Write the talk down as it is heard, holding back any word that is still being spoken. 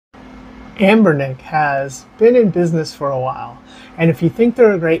Anbernic has been in business for a while, and if you think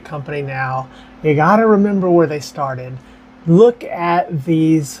they're a great company now, you gotta remember where they started. Look at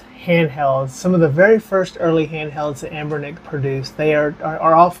these handhelds, some of the very first early handhelds that Anbernic produced. They are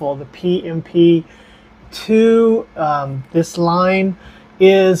awful. The PMP2, this line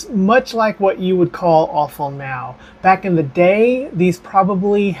is much like what you would call awful now. Back in the day, these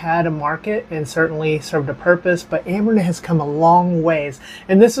probably had a market and certainly served a purpose, but Anbernic has come a long ways.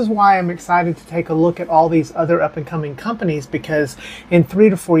 And this is why I'm excited to take a look at all these other up-and-coming companies, because in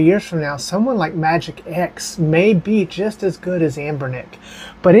 3 to 4 years from now, someone like Magic X may be just as good as Anbernic.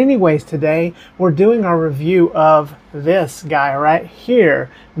 But anyways, today we're doing our review of this guy right here,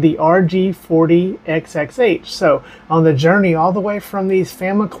 the RG40XX H. So on the journey all the way from these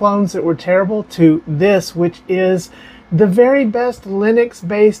Fama clones that were terrible to this, which is the very best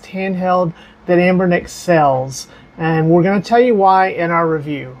Linux-based handheld that Anbernic sells. And we're going to tell you why in our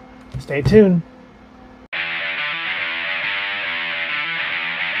review. Stay tuned.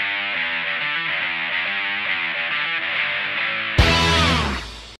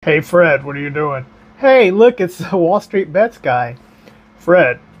 Hey Fred, what are you doing? Hey, look, it's the Wall Street Bets guy.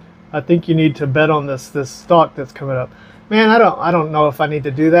 Fred, I think you need to bet on this stock that's coming up. Man, I don't know if I need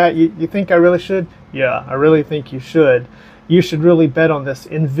to do that. You think I really should? Yeah, I really think you should. You should really bet on this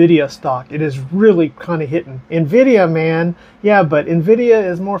Nvidia stock. It is really kind of hitting. Nvidia, man. Yeah, but Nvidia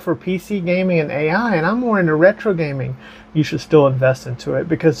is more for PC gaming and AI, and I'm more into retro gaming. You should still invest into it,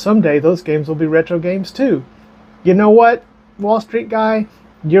 because someday those games will be retro games too. You know what, Wall Street guy?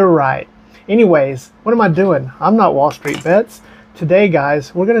 You're right. Anyways, what am I doing? I'm not Wall Street Bets. Today,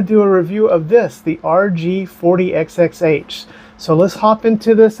 guys, we're going to do a review of this, the RG40XX H. So let's hop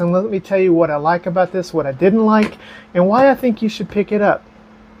into this and let me tell you what I like about this, what I didn't like, and why I think you should pick it up.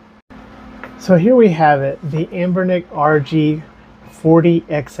 So here we have it, the Anbernic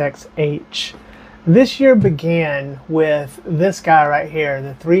RG40XX H. This year began with this guy right here,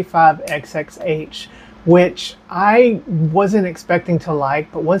 the 35XX H, which I wasn't expecting to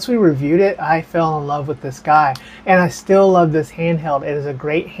like, but once we reviewed it, I fell in love with this guy. And I still love this handheld. It is a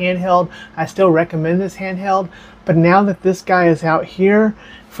great handheld. I still recommend this handheld. But now that this guy is out here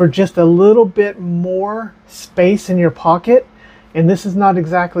for just a little bit more space in your pocket, and this is not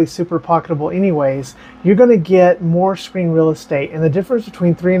exactly super pocketable anyways, you're going to get more screen real estate. And the difference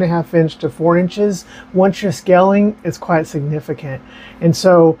between 3.5 inch to 4 inches, once you're scaling, is quite significant. And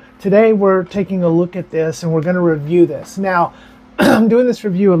so today we're taking a look at this and we're going to review this. Now, I'm doing this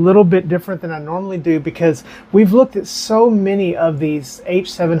review a little bit different than I normally do because we've looked at so many of these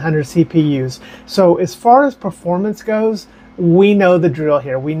H700 CPUs. So as far as performance goes, we know the drill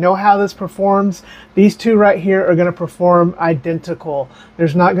here. We know how this performs. These two right here are going to perform identical.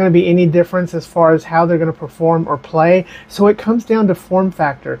 There's not going to be any difference as far as how they're going to perform or play. So it comes down to form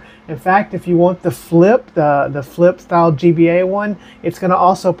factor. In fact, if you want the flip, the flip style GBA one, it's going to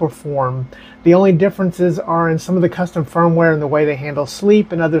also perform. The only differences are in some of the custom firmware and the way they handle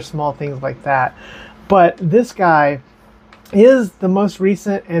sleep and other small things like that. But this guy is the most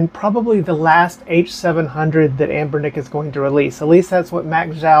recent and probably the last H700 that Anbernic is going to release. At least that's what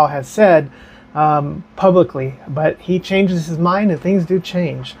Mac Zhao has said publicly, but he changes his mind and things do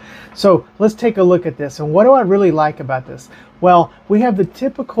change. So let's take a look at this. And what do I really like about this? Well, we have the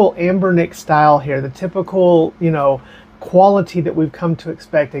typical Anbernic style here, the typical, you know, quality that we've come to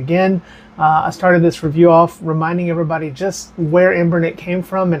expect. Again, I started this review off reminding everybody just where Anbernic came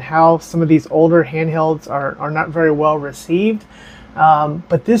from and how some of these older handhelds are not very well received.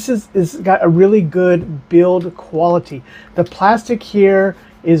 But this is got a really good build quality. The plastic here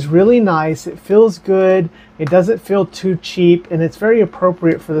is really nice. It feels good. It doesn't feel too cheap, and it's very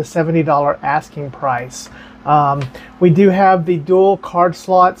appropriate for the $70 asking price. We do have the dual card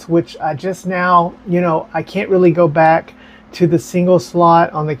slots, which I just now, you know, I can't really go back to the single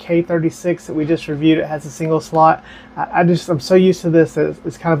slot on the K36 that we just reviewed. It has a single slot. I'm so used to this that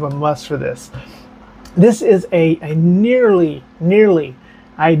it's kind of a must for this. This is a nearly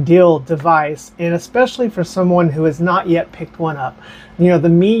ideal device, and especially for someone who has not yet picked one up. You know, the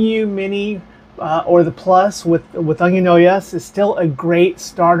Miu Mini or the Plus with Onion OS is still a great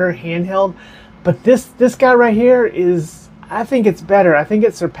starter handheld, but this guy right here is, I think it's better. I think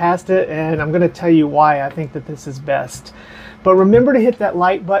it surpassed it, and I'm going to tell you why I think that this is best. But remember to hit that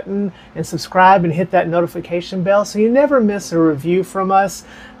like button and subscribe and hit that notification bell so you never miss a review from us.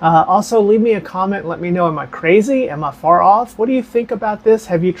 Also, leave me a comment and let me know, am I crazy? Am I far off? What do you think about this?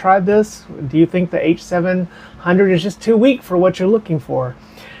 Have you tried this? Do you think the H700 is just too weak for what you're looking for?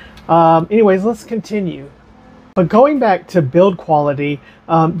 Anyways, let's continue. But going back to build quality,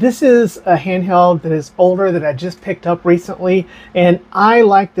 this is a handheld that is older that I just picked up recently, and I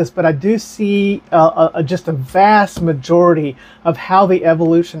like this, but I do see just a vast majority of how the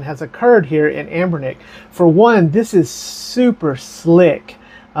evolution has occurred here in Anbernic. For one, this is super slick.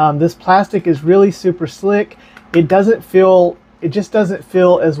 This plastic is really super slick. It just doesn't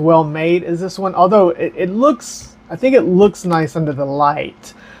feel as well made as this one, although it looks, I think it looks nice under the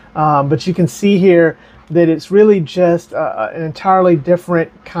light. But you can see here that it's really just an entirely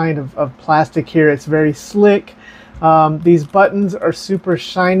different kind of plastic here. It's very slick. These buttons are super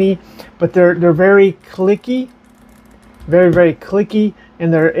shiny, but they're very clicky, very clicky,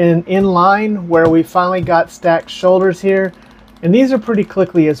 and they're in line where we finally got stacked shoulders here. And these are pretty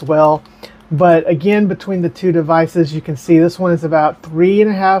clicky as well. But again, between the two devices, you can see this one is about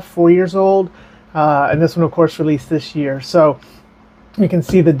 3.5, 4 years old, and this one, of course, released this year. So you can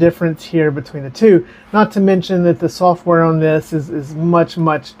see the difference here between the two. Not to mention that the software on this is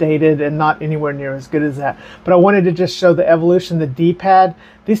much dated and not anywhere near as good as that. But I wanted to just show the evolution. The D-pad.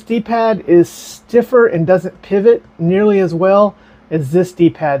 This D-pad is stiffer and doesn't pivot nearly as well as this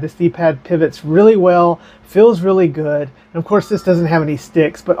D-pad. This D-pad pivots really well, feels really good. And of course, this doesn't have any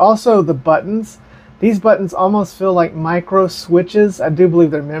sticks, but also the buttons. These buttons almost feel like micro switches. I do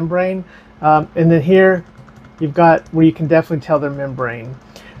believe they're membrane. And then here, you've got where you can definitely tell they're membrane.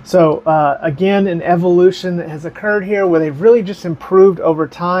 So again, an evolution that has occurred here where they've really just improved over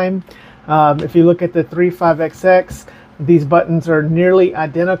time. If you look at the 35XX, these buttons are nearly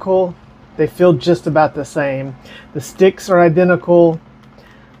identical. They feel just about the same. The sticks are identical,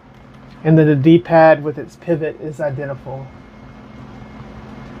 and then the D-pad with its pivot is identical.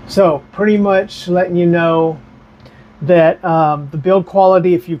 So pretty much letting you know that the build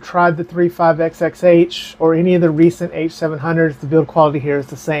quality, if you've tried the 35XX H or any of the recent H700s, the build quality here is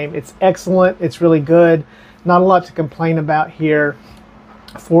the same. It's excellent. It's really good. Not a lot to complain about here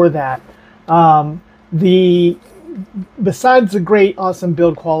for that. Besides the great, awesome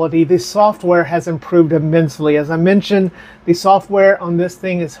build quality, the software has improved immensely. As I mentioned, the software on this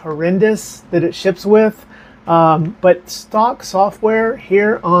thing is horrendous that it ships with, but stock software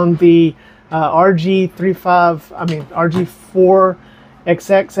here on the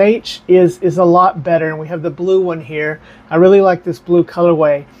RG4XX H is a lot better, and we have the blue one here. I really like this blue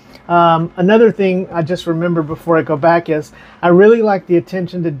colorway. Another thing I just remembered before I go back is I really like the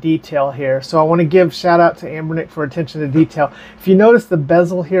attention to detail here. So I want to give shout out to Anbernic for attention to detail. If you notice, the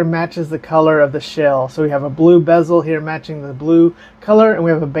bezel here matches the color of the shell. So we have a blue bezel here matching the blue color, and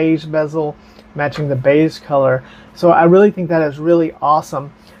we have a beige bezel matching the beige color. So I really think that is really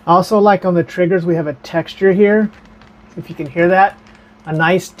awesome. I also like on the triggers, we have a texture here, if you can hear that, a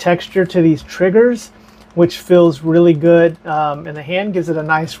nice texture to these triggers, which feels really good, and the hand gives it a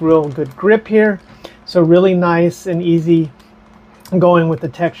nice, real good grip here. So really nice and easy going with the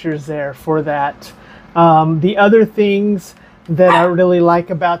textures there for that. The other things that I really like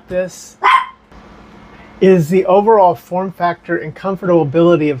about this is the overall form factor and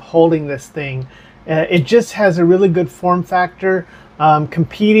comfortability of holding this thing. It just has a really good form factor.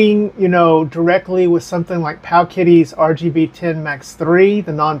 Competing, you know, directly with something like Powkitty's RGB10 Max 3,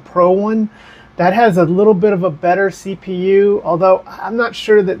 the non-pro one, that has a little bit of a better CPU, although I'm not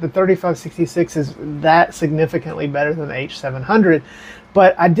sure that the 3566 is that significantly better than the H700.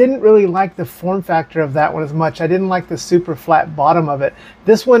 But I didn't really like the form factor of that one as much. I didn't like the super flat bottom of it.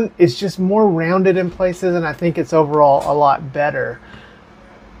 This one is just more rounded in places, and I think it's overall a lot better.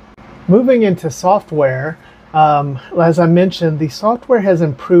 Moving into software, as I mentioned, the software has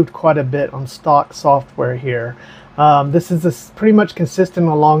improved quite a bit on stock software here. This is pretty much consistent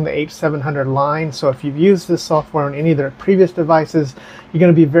along the H700 line, so if you've used this software on any of their previous devices, you're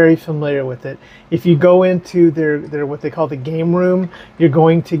going to be very familiar with it. If you go into their what they call the game room, you're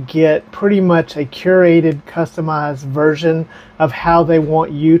going to get pretty much a curated, customized version of how they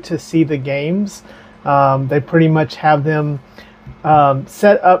want you to see the games. They pretty much have them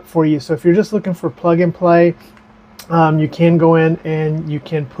set up for you. So if you're just looking for plug and play, you can go in and you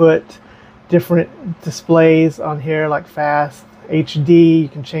can put different displays on here like fast, HD. You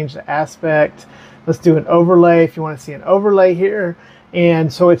can change the aspect. Let's do an overlay if you want to see an overlay here.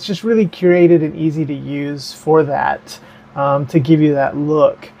 And so it's just really curated and easy to use for that, to give you that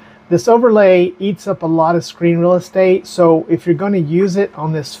look. This overlay eats up a lot of screen real estate, so if you're going to use it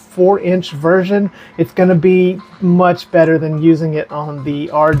on this 4-inch version, it's going to be much better than using it on the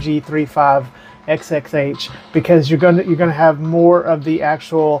RG35XX H, because you're going to have more of the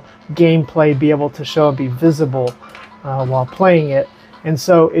actual gameplay be able to show and be visible while playing it. And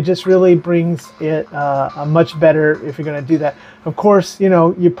so it just really brings it a much better if you're going to do that. Of course, you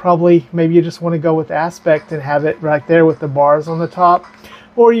know, maybe you just want to go with aspect and have it right there with the bars on the top.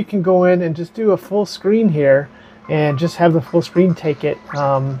 Or you can go in and just do a full screen here and just have the full screen take it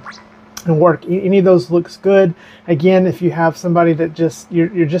and work. Any of those looks good. Again, if you have somebody that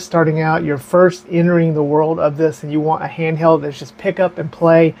you're just starting out, you're first entering the world of this and you want a handheld that's just pick up and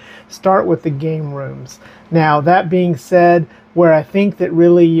play, start with the game rooms. Now, that being said, where I think that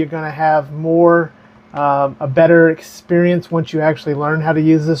really you're going to have more a better experience once you actually learn how to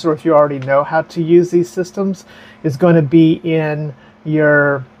use this, or if you already know how to use these systems, is going to be in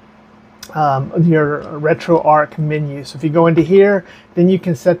your RetroArch menu. So if you go into here, then you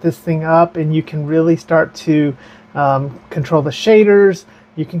can set this thing up and you can really start to control the shaders.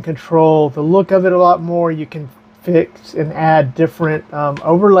 You can control the look of it a lot more. You can fix and add different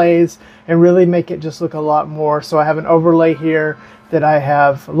overlays and really make it just look a lot more. So I have an overlay here that I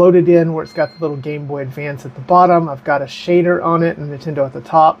have loaded in where it's got the little Game Boy Advance at the bottom. I've got a shader on it and Nintendo at the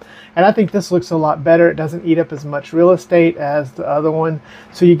top. And I think this looks a lot better. It doesn't eat up as much real estate as the other one.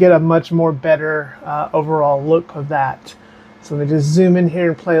 So you get a much more better overall look of that. So let me just zoom in here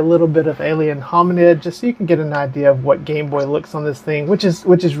and play a little bit of Alien Hominid just so you can get an idea of what Game Boy looks on this thing, which is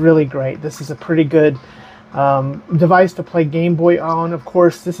really great. This is a pretty good device to play Game Boy on. Of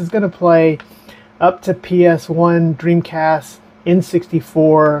course, this is going to play up to PS1, Dreamcast,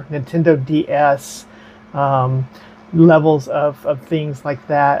 N64, Nintendo DS levels of things like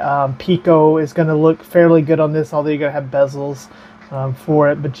that. Pico is going to look fairly good on this, although you're going to have bezels for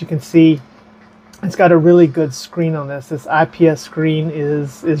it. But you can see it's got a really good screen on this. This IPS screen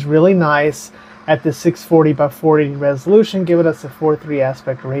is really nice at the 640 by 480 resolution, giving us a 4:3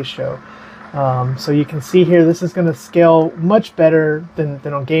 aspect ratio. So you can see here, this is going to scale much better than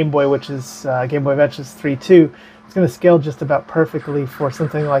on Game Boy, which is Game Boy Advance is 3.2. It's going to scale just about perfectly for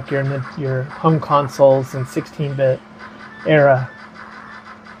something like your home consoles in 16-bit era.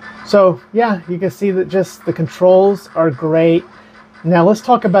 So yeah, you can see that just the controls are great. Now let's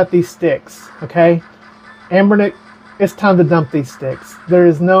talk about these sticks, okay? Anbernic, it's time to dump these sticks. There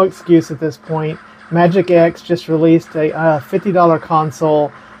is no excuse at this point. Magic X just released a $50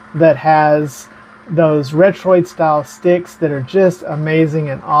 console that has those Retroid style sticks that are just amazing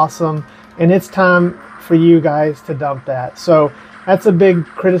and awesome, and it's time for you guys to dump that. So that's a big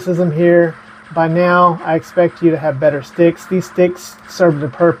criticism here. By now I expect you to have better sticks. These sticks serve the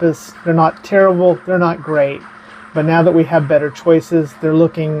purpose. They're not terrible, they're not great, but now that we have better choices, they're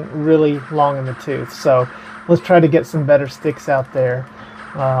looking really long in the tooth. So let's try to get some better sticks out there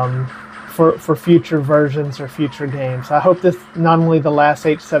for future versions or future games. I hope this not only the last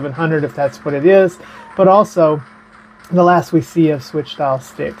H700, if that's what it is, but also the last we see of Switch style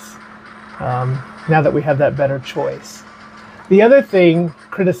sticks, now that we have that better choice. The other thing,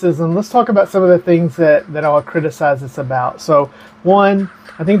 criticism, let's talk about some of the things that I'll criticize this about. So one,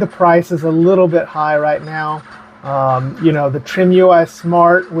 I think the price is a little bit high right now. You know, the Trimui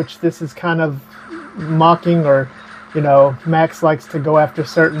Smart, which this is kind of mocking, or, you know, Max likes to go after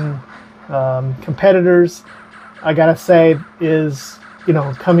certain competitors, I gotta say, is, you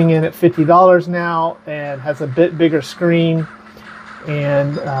know, coming in at $50 now and has a bit bigger screen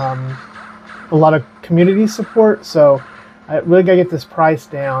and a lot of community support. So I really gotta get this price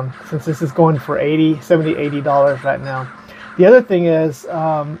down, since this is going for $70, $80 right now. The other thing is,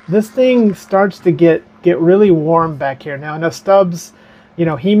 this thing starts to get really warm back here. Now I know Stubbs, you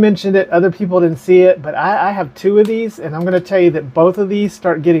know, he mentioned it, other people didn't see it, but I have two of these, and I'm going to tell you that both of these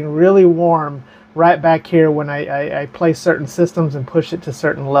start getting really warm right back here when I play certain systems and push it to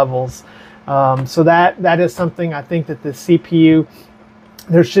certain levels. So that is something I think that the CPU,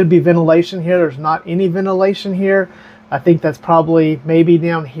 there should be ventilation here. There's not any ventilation here. I think that's probably maybe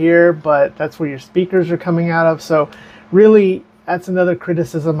down here, but that's where your speakers are coming out of. So really, that's another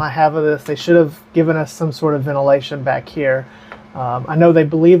criticism I have of this. They should have given us some sort of ventilation back here. I know they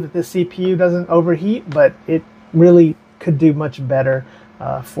believe that the CPU doesn't overheat, but it really could do much better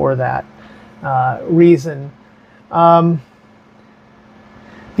for that reason.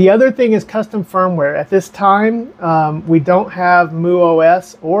 The other thing is custom firmware. At this time, we don't have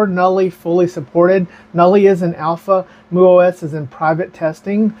MuOS or Nully fully supported. Nully is in alpha, MuOS is in private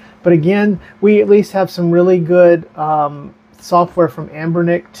testing, but again, we at least have some really good software from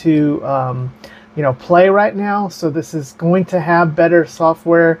Anbernic to you know, play right now. So this is going to have better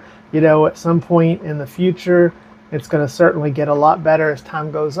software, you know, at some point in the future. It's going to certainly get a lot better as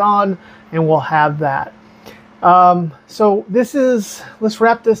time goes on, and we'll have that. So this is, let's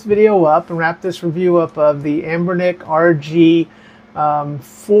wrap this video up and wrap this review up of the Anbernic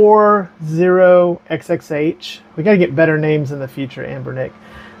RG40XX H. We got to get better names in the future, Anbernic,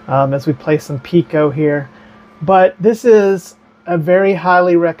 as we play some Pico here. But this is a very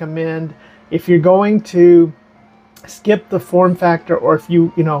highly recommend if you're going to skip the form factor, or if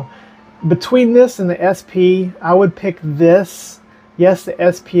you know, between this and the SP, I would pick this. Yes, the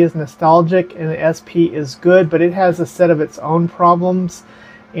SP is nostalgic and the SP is good, but it has a set of its own problems.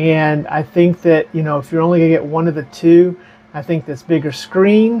 And I think that, you know, if you're only gonna get one of the two, I think this bigger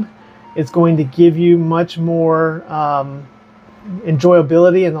screen is going to give you much more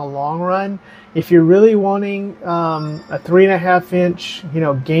enjoyability in the long run. If you're really wanting a 3.5-inch, you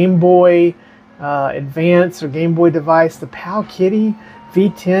know, Game Boy Advance or Game Boy device, the Pal Kitty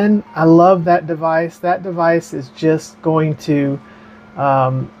V10, I love that device. That device is just going to,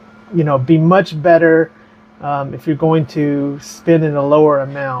 you know, be much better if you're going to spend in a lower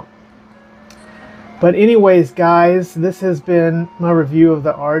amount. But anyways, guys, this has been my review of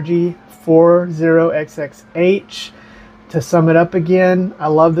the RG40XX H. To sum it up again, I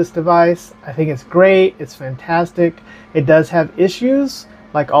love this device. I think it's great. It's fantastic. It does have issues,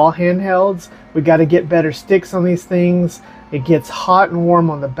 like all handhelds. We got to get better sticks on these things. It gets hot and warm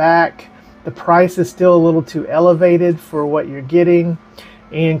on the back. The price is still a little too elevated for what you're getting.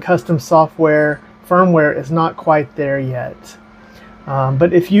 And custom software, firmware is not quite there yet.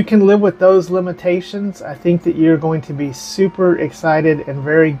 But if you can live with those limitations, I think that you're going to be super excited and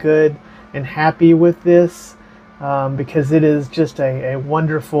very good and happy with this, because it is just a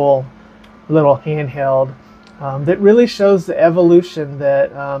wonderful little handheld that really shows the evolution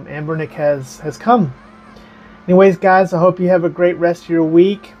that Anbernic has come. Anyways, guys, I hope you have a great rest of your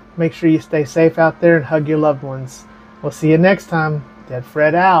week. Make sure you stay safe out there and hug your loved ones. We'll see you next time. Dead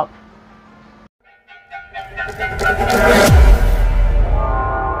Fred out.